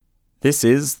This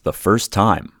is The First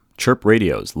Time, Chirp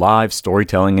Radio's live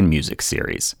storytelling and music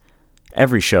series.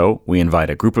 Every show, we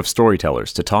invite a group of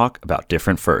storytellers to talk about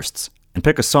different firsts and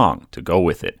pick a song to go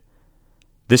with it.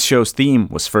 This show's theme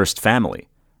was First Family,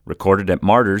 recorded at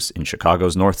Martyrs in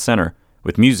Chicago's North Center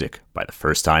with music by The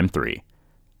First Time 3.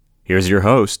 Here's your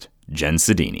host, Jen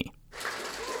Sedini.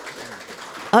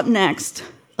 Up next,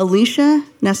 Alicia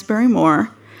Nesbury-Moore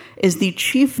is the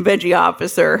Chief Veggie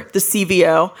Officer, the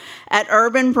CVO, at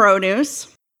Urban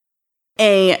Produce,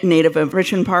 a native of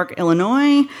Richmond Park,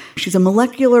 Illinois. She's a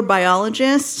molecular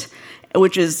biologist,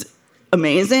 which is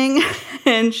amazing,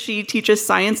 and she teaches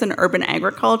science and urban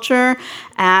agriculture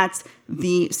at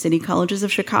the City Colleges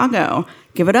of Chicago.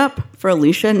 Give it up for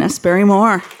Alicia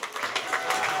Nesbury-Moore.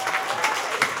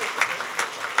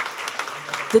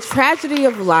 The tragedy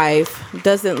of life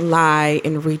doesn't lie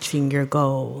in reaching your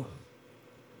goal.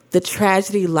 The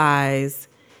tragedy lies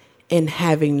in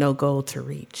having no goal to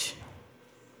reach.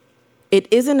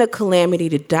 It isn't a calamity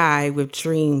to die with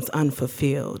dreams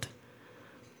unfulfilled,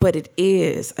 but it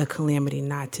is a calamity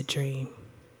not to dream.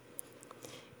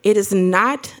 It is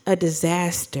not a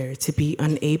disaster to be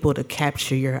unable to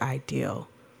capture your ideal,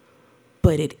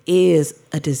 but it is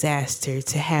a disaster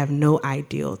to have no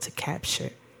ideal to capture.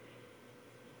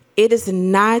 It is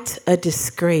not a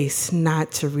disgrace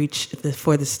not to reach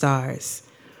for the stars,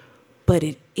 but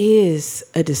it is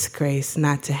a disgrace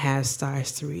not to have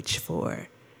stars to reach for.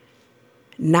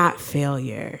 Not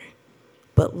failure,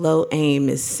 but low aim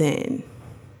is sin.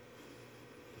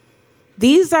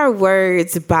 These are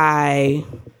words by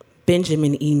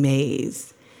Benjamin E.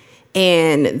 Mays,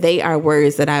 and they are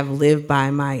words that I've lived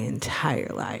by my entire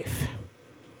life.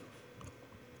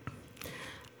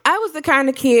 I was the kind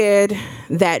of kid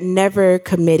that never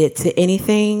committed to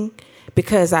anything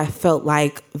because I felt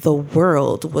like the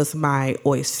world was my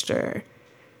oyster.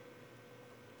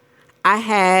 I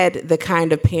had the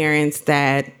kind of parents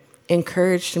that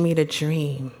encouraged me to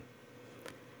dream.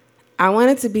 I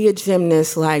wanted to be a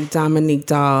gymnast like Dominique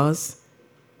Dawes.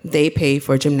 They paid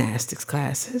for gymnastics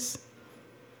classes.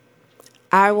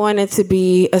 I wanted to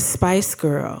be a Spice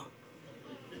Girl.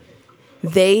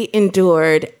 They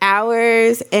endured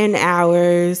hours and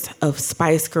hours of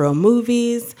Spice Girl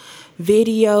movies,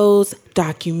 videos,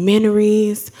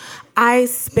 documentaries. I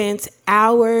spent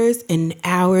hours and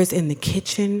hours in the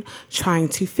kitchen trying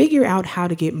to figure out how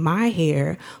to get my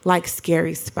hair like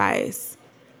Scary Spice.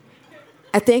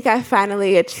 I think I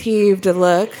finally achieved a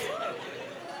look.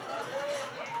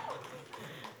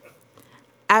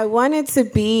 I wanted to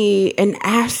be an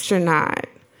astronaut.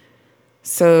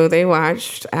 So they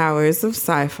watched hours of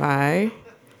sci-fi,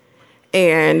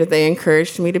 and they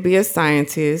encouraged me to be a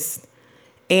scientist,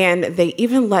 and they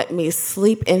even let me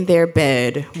sleep in their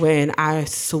bed when I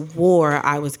swore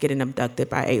I was getting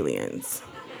abducted by aliens.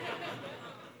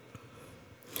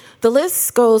 The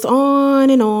list goes on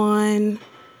and on.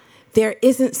 There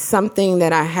isn't something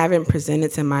that I haven't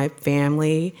presented to my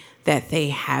family that they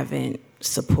haven't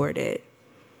supported.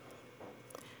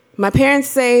 My parents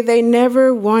say they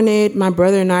never wanted my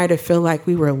brother and I to feel like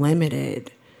we were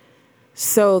limited.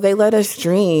 So they let us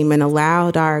dream and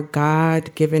allowed our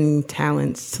God-given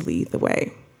talents to lead the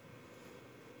way.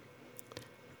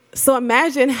 So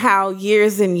imagine how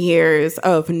years and years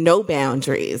of no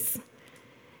boundaries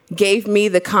gave me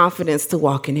the confidence to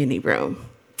walk in any room.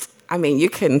 I mean, you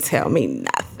couldn't tell me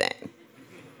nothing.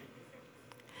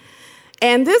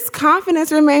 And this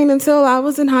confidence remained until I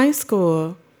was in high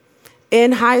school.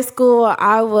 In high school,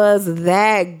 I was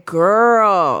that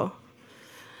girl.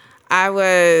 I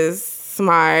was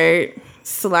smart,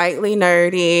 slightly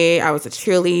nerdy. I was a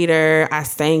cheerleader. I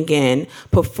sang in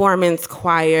performance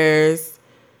choirs.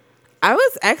 I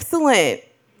was excellent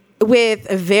with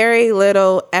very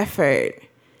little effort.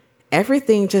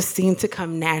 Everything just seemed to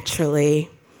come naturally.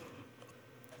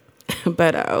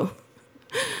 But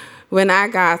when I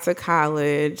got to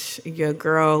college, your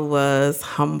girl was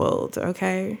humbled,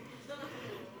 okay?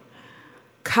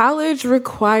 College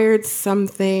required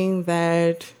something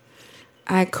that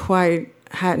I quite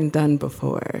hadn't done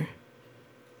before.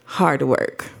 Hard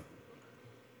work.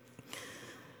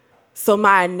 So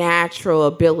my natural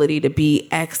ability to be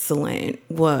excellent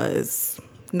was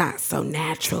not so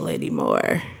natural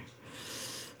anymore.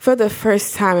 For the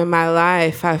first time in my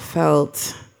life, I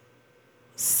felt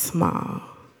small.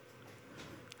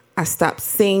 I stopped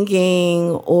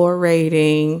singing,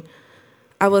 orating.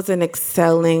 I wasn't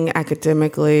excelling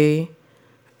academically.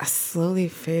 I slowly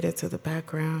faded to the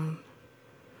background.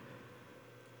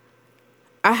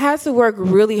 I had to work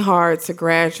really hard to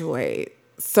graduate.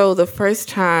 So the first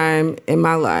time in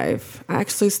my life, I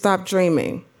actually stopped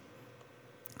dreaming.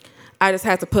 I just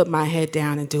had to put my head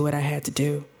down and do what I had to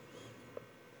do.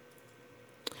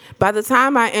 By the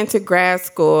time I entered grad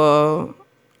school,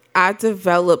 I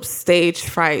developed stage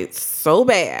fright so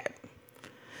bad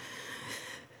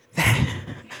that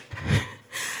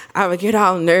I would get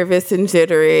all nervous and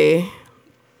jittery.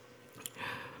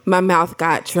 My mouth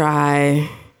got dry.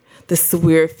 This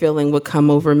weird feeling would come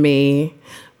over me.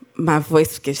 My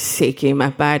voice would get shaky, my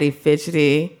body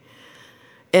fidgety.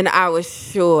 And I was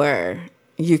sure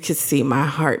you could see my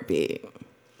heartbeat.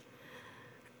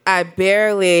 I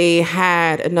barely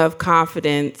had enough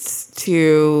confidence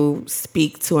to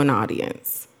speak to an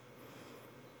audience.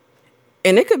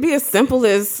 And it could be as simple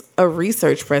as a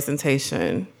research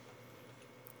presentation.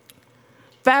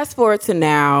 Fast forward to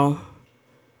now,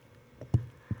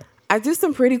 I do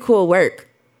some pretty cool work.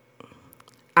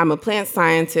 I'm a plant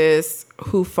scientist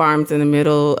who farms in the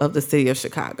middle of the city of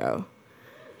Chicago.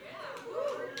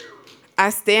 I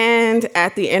stand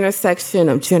at the intersection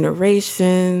of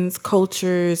generations,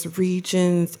 cultures,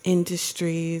 regions,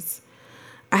 industries.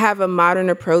 I have a modern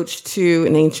approach to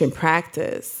an ancient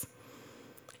practice.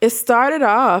 It started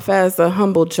off as a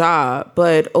humble job,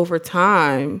 but over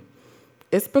time,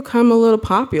 it's become a little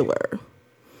popular.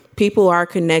 People are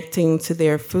connecting to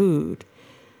their food.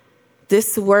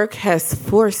 This work has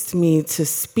forced me to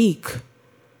speak.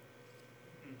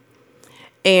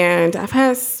 And I've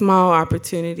had small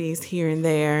opportunities here and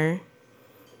there,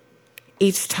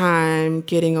 each time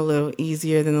getting a little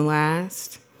easier than the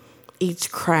last,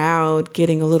 each crowd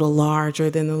getting a little larger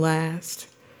than the last.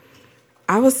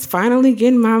 I was finally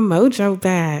getting my mojo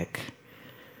back.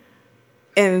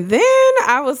 And then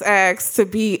I was asked to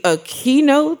be a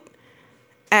keynote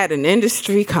at an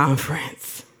industry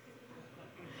conference.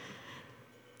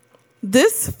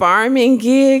 This farming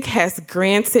gig has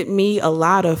granted me a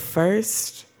lot of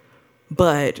firsts,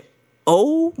 but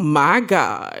oh my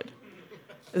God,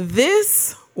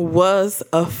 this was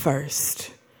a first.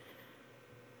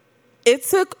 It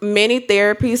took many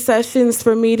therapy sessions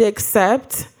for me to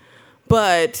accept,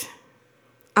 but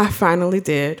I finally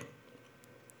did.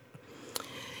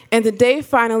 And the day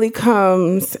finally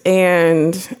comes,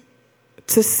 and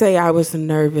to say I was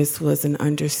nervous was an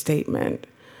understatement.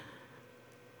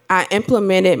 I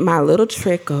implemented my little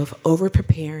trick of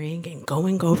over-preparing and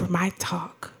going over my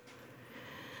talk.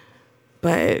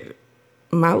 But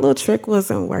my little trick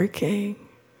wasn't working.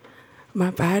 My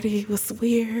body was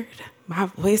weird. My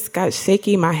voice got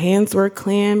shaky. My hands were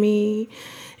clammy.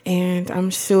 And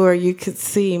I'm sure you could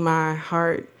see my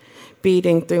heart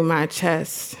beating through my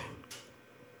chest.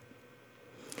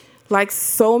 Like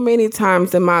so many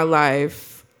times in my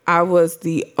life, I was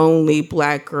the only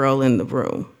Black girl in the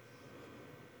room.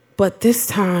 But this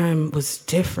time was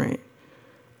different.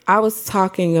 I was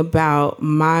talking about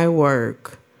my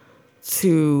work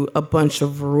to a bunch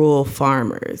of rural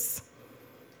farmers.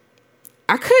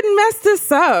 I couldn't mess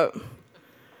this up.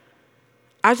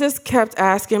 I just kept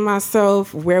asking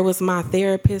myself, where was my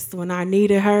therapist when I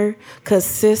needed her? Because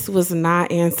sis was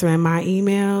not answering my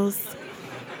emails.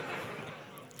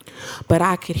 But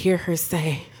I could hear her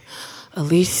say,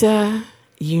 Alicia,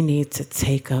 you need to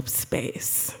take up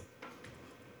space.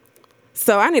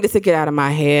 So I needed to get out of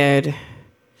my head.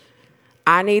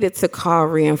 I needed to call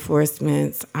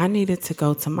reinforcements. I needed to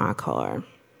go to my car.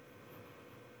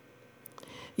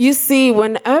 You see,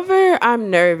 whenever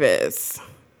I'm nervous,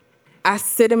 I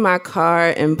sit in my car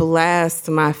and blast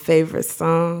my favorite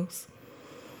songs,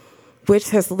 which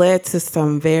has led to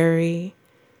some very,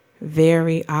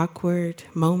 very awkward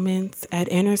moments at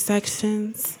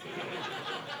intersections.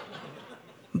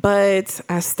 But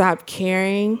I stopped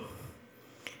caring.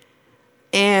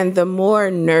 And the more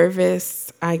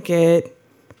nervous I get,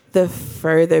 the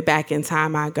further back in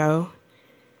time I go.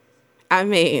 I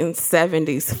mean,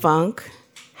 70s funk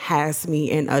has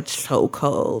me in a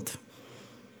chokehold.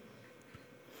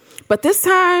 But this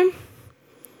time,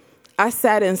 I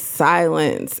sat in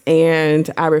silence and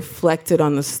I reflected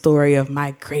on the story of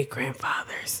my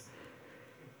great-grandfathers.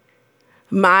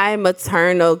 My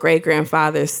maternal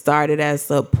great-grandfather started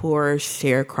as a poor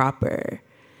sharecropper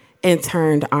and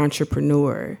turned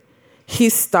entrepreneur. He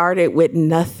started with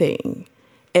nothing,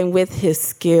 and with his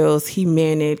skills, he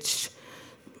managed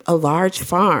a large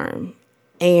farm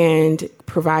and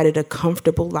provided a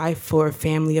comfortable life for a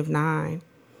family of 9.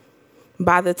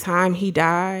 By the time he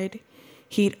died,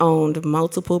 he'd owned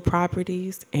multiple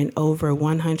properties and over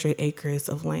 100 acres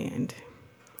of land.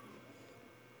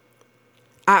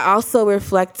 I also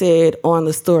reflected on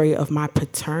the story of my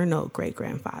paternal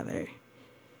great-grandfather,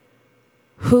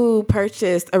 who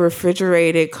purchased a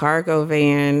refrigerated cargo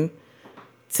van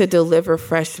to deliver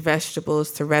fresh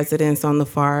vegetables to residents on the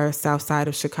far south side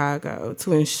of Chicago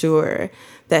to ensure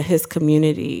that his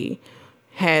community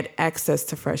had access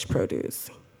to fresh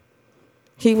produce.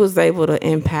 he was able to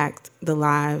impact the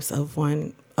lives of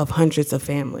hundreds of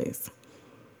families.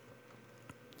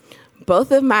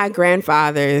 Both of my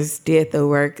grandfathers did the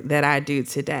work that I do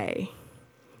today,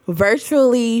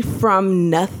 virtually from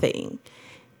nothing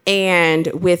and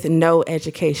with no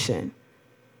education.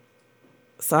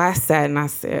 So I sat and I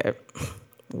said,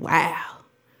 wow.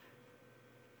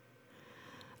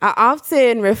 I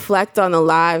often reflect on the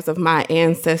lives of my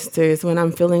ancestors when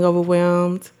I'm feeling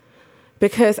overwhelmed,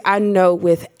 because I know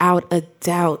without a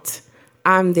doubt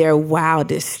I'm their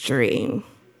wildest dream.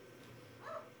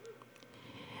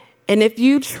 And if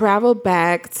you travel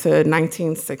back to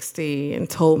 1960 and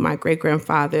told my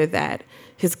great-grandfather that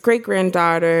his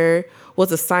great-granddaughter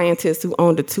was a scientist who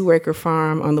owned a 2-acre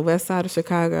farm on the west side of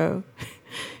Chicago,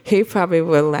 he probably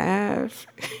would laugh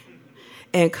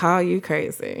and call you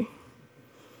crazy.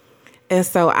 And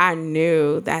so I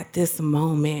knew that this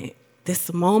moment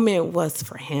was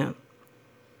for him.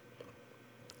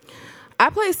 I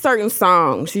play certain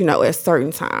songs, at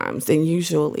certain times, and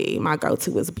usually my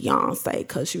go-to is Beyonce,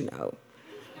 because,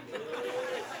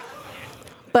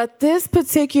 But this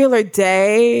particular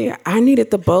day, I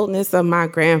needed the boldness of my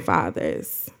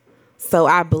grandfathers. So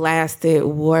I blasted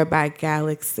War by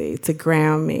Galaxy to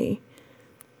ground me.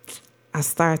 I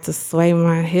started to sway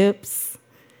my hips.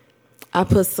 I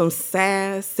put some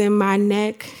sass in my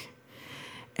neck,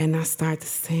 and I started to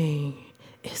sing,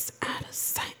 it's out of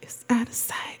sight, it's out of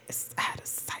sight, it's out of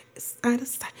sight, it's out of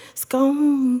sight, it's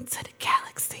gone to the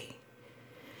galaxy.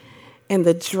 And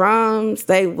the drums,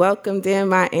 they welcomed in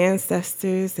my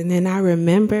ancestors, and then I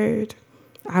remembered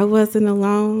I wasn't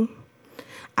alone.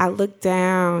 I look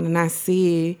down and I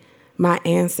see my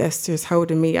ancestors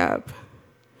holding me up.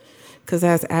 Because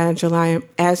as Maya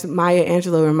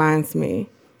Angelou reminds me,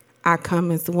 I come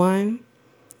as one,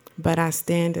 but I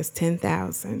stand as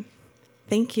 10,000.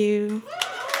 Thank you.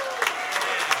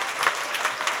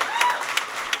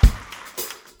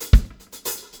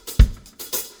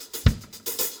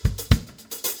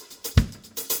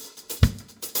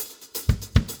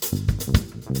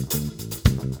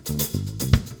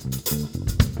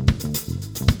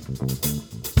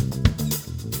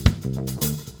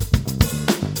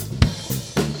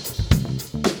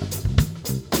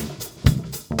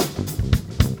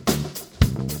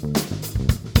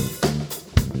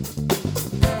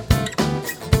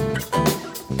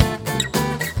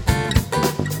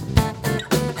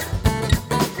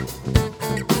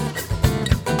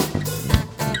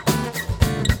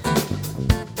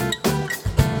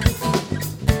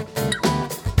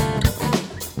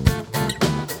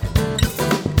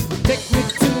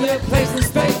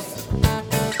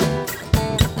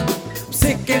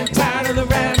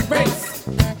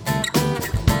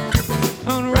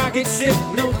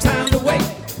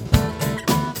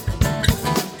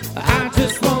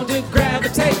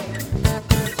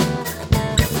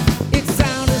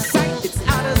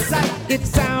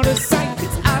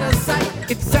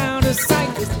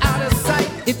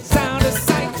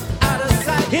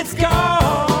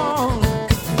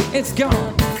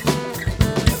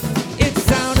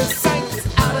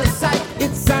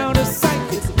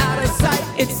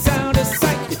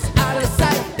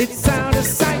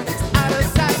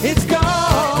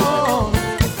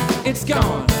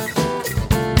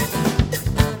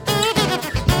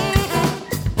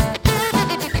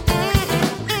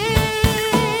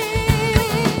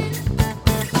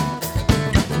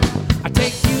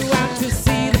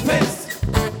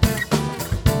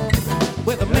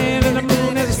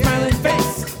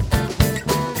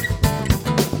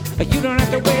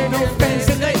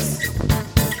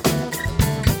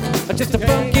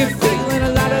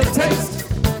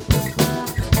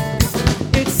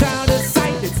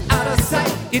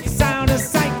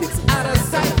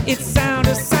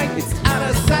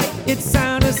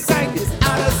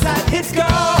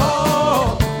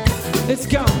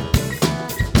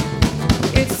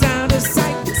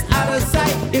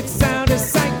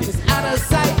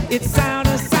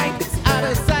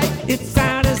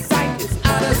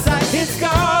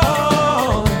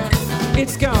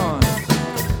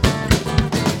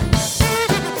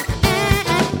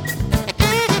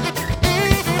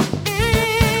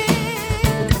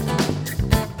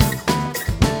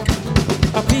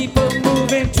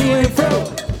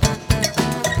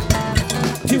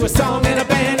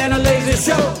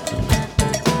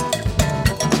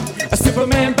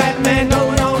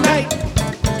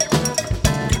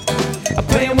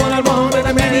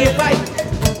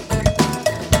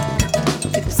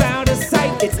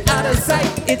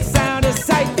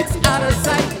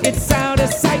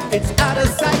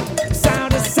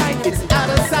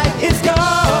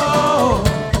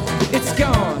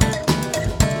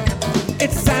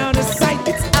 It's sound of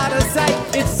sight.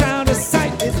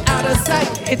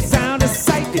 It's out of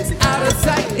sight. It's out of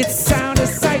sight. It's out of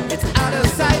sight. It's out of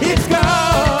sight. It's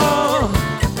gone.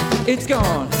 It's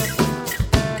gone.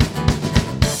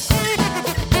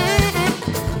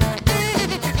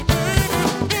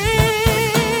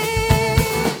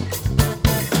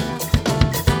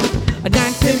 A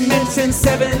ninth dimension,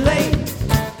 7 lane.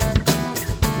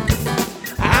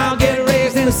 I'll get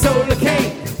raised in a solar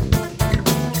cave.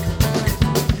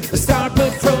 The Star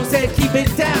Patrol said keep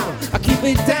it down. I keep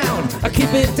it down. I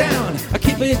keep it down. I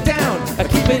keep it down. I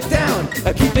keep it down.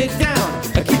 I keep it down.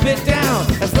 I keep it down.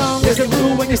 As long as the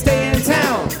rule when you stay in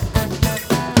town.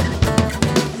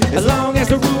 As long as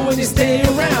the rule when you stay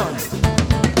around.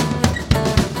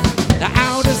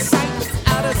 Out of sight.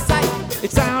 Out of sight.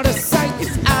 It's out of sight.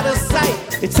 It's out of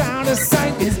sight. It's out of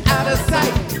sight. It's out of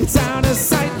sight. It's out of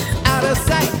sight. Out of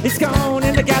sight. It's gone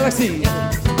in the galaxy.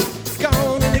 It's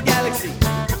gone in the galaxy.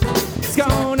 It's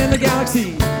gone in the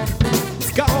galaxy.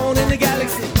 It's gone in the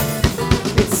galaxy.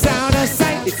 It's out of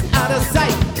sight. It's out of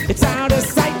sight. It's out of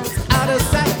sight. It's out of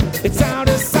sight. It's out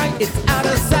of sight. It's out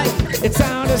of sight. It's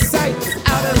out of sight. It's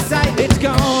out of sight. It's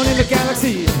gone in the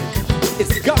galaxy.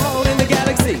 It's gone in the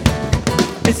galaxy.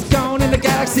 It's gone in the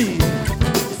galaxy.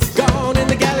 It's gone in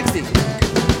the galaxy.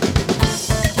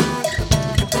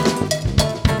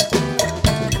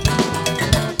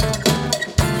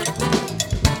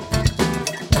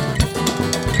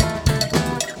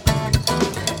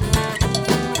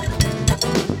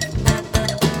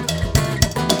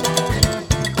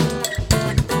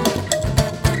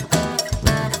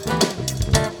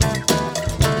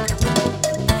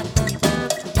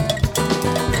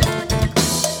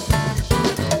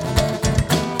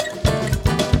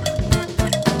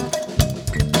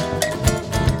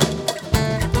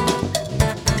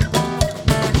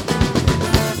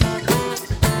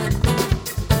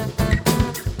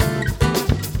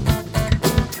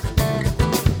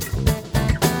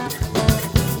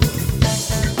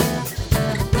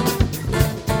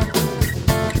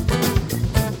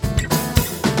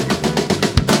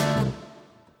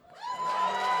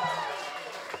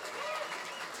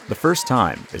 The First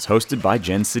Time is hosted by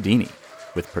Jen Sedini,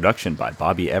 with production by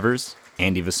Bobby Evers,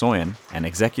 Andy Vasoyan, and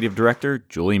executive director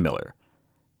Julie Miller.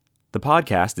 The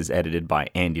podcast is edited by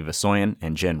Andy Vasoyan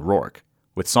and Jen Rourke,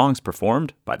 with songs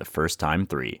performed by The First Time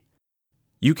 3.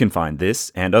 You can find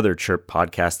this and other Chirp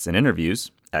podcasts and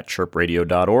interviews at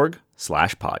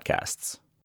chirpradio.org/podcasts.